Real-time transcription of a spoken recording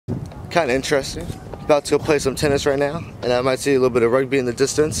kind of interesting. About to go play some tennis right now, and I might see a little bit of rugby in the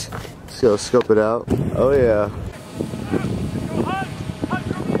distance. Let's go scope it out. Oh yeah.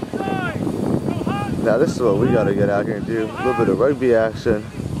 Now this is what we gotta get out here and do. A little bit of rugby action.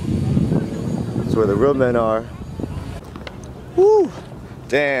 That's where the real men are. Woo!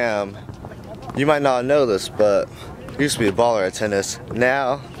 Damn. You might not know this, but I used to be a baller at tennis.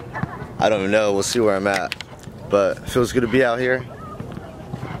 Now, I don't know. We'll see where I'm at. But it feels good to be out here.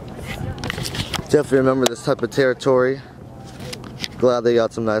 Definitely remember this type of territory. Glad they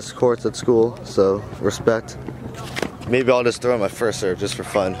got some nice courts at school, so respect. Maybe I'll just throw in my first serve just for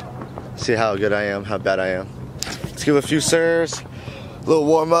fun. See how good I am, how bad I am. Let's give a few serves, a little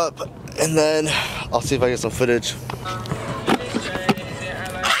warm up, and then I'll see if I get some footage.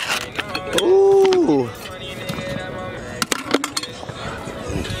 Ooh!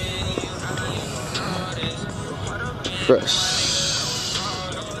 Fresh.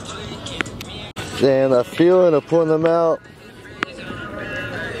 Damn, that feeling of pulling them out.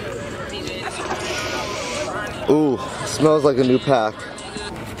 Ooh, smells like a new pack.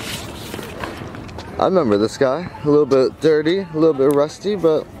 I remember this guy. A little bit dirty, a little bit rusty,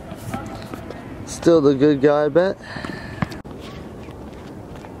 but still the good guy, I bet.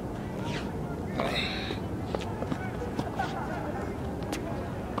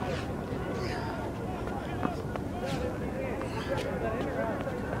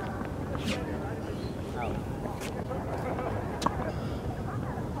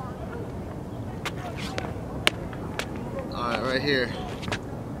 Alright, right here.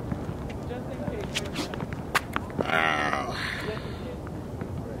 Wow.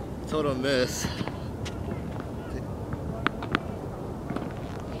 Total miss.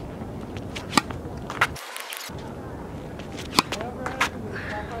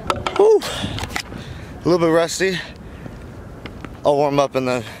 Whew. A little bit rusty. I'll warm up and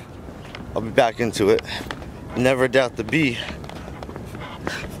then I'll be back into it. Never doubt the B.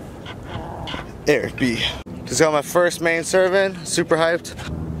 Eric B. Just got my first main serve in. Super hyped.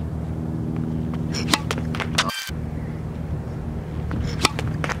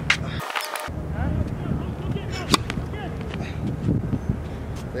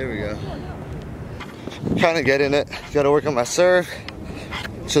 There we go. Kind of getting it. Got to work on my serve.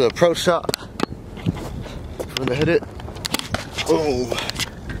 To the approach shot. I'm gonna hit it. Boom.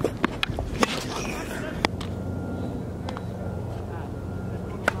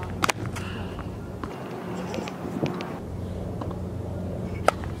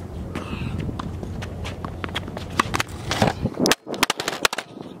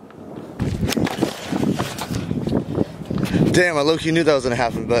 Damn, I low-key knew that was gonna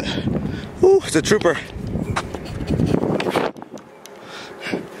happen, but whew, it's a trooper.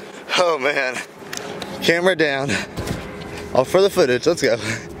 Oh man. Camera down. All for the footage, let's go.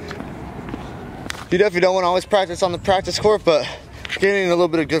 You definitely don't want to always practice on the practice court, but getting a little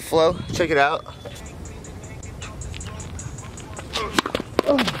bit of good flow. Check it out.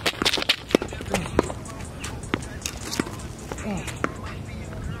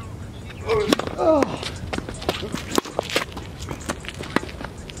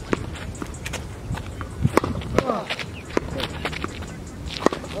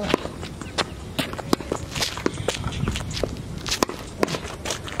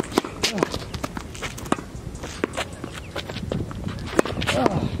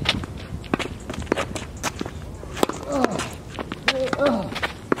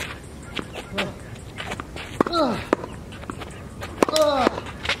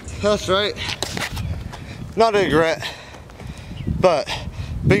 That's right. Not a regret, but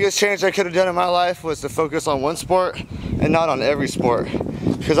biggest change I could have done in my life was to focus on one sport and not on every sport.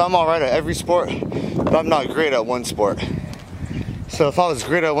 Because I'm alright at every sport, but I'm not great at one sport. So if I was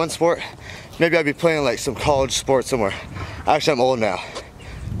great at one sport, maybe I'd be playing like some college sport somewhere. Actually, I'm old now.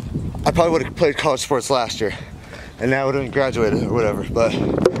 I probably would have played college sports last year, and now I would have graduated or whatever, but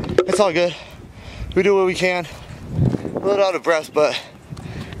it's all good. We do what we can. A little out of breath, but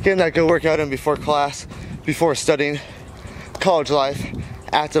getting that good workout in before class, before studying, college life,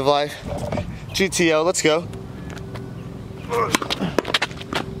 active life, GTO, let's go.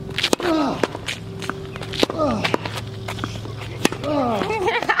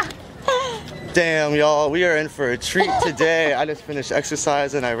 Damn, y'all, we are in for a treat today. I just finished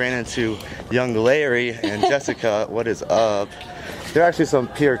exercise and I ran into young Larry and Jessica. What is up? They're actually some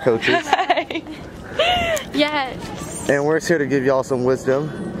peer coaches. Hi. Yes. And we're here to give y'all some wisdom.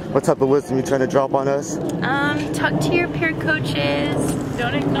 What type of wisdom you trying to drop on us? Talk to your peer coaches.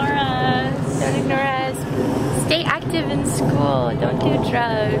 Don't ignore us. Don't ignore us. Stay active in school. Don't do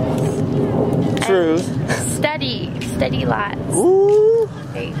drugs. Truth. And study lots. Ooh.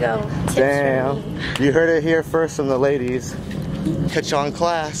 There you go. go. Tips Damn. for me. You heard it here first from the ladies. Catch you on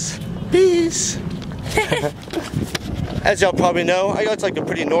class. Peace. As y'all probably know, I go to like a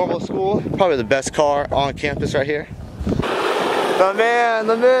pretty normal school. Probably the best car on campus right here. The man,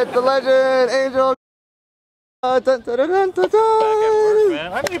 the myth, the legend, Angel. Dun, dun, dun, dun, dun, dun. Back at work,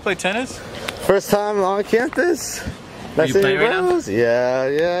 man. I know you play tennis. First time on campus. Are you playing right now? Yeah,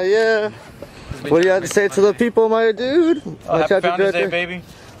 yeah, yeah. What do you have to say to the people, my dude? Oh, happy Founders Day, baby.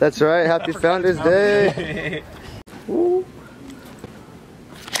 That's right, happy Founders Day. Ooh.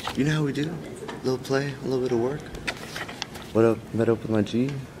 You know how we do? A little play, a little bit of work. What up? Met up with my G.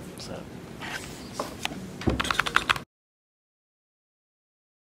 What's up?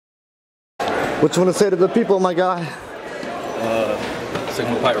 What you want to say to the people, my guy?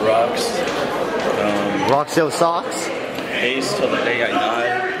 Sigma Pipe rocks. Rocks your socks. Ace till the day I die.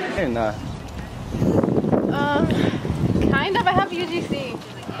 And Kind of. I have UGC.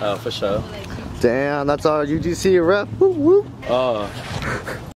 For sure. damn, that's our UGC rep. Woo woo.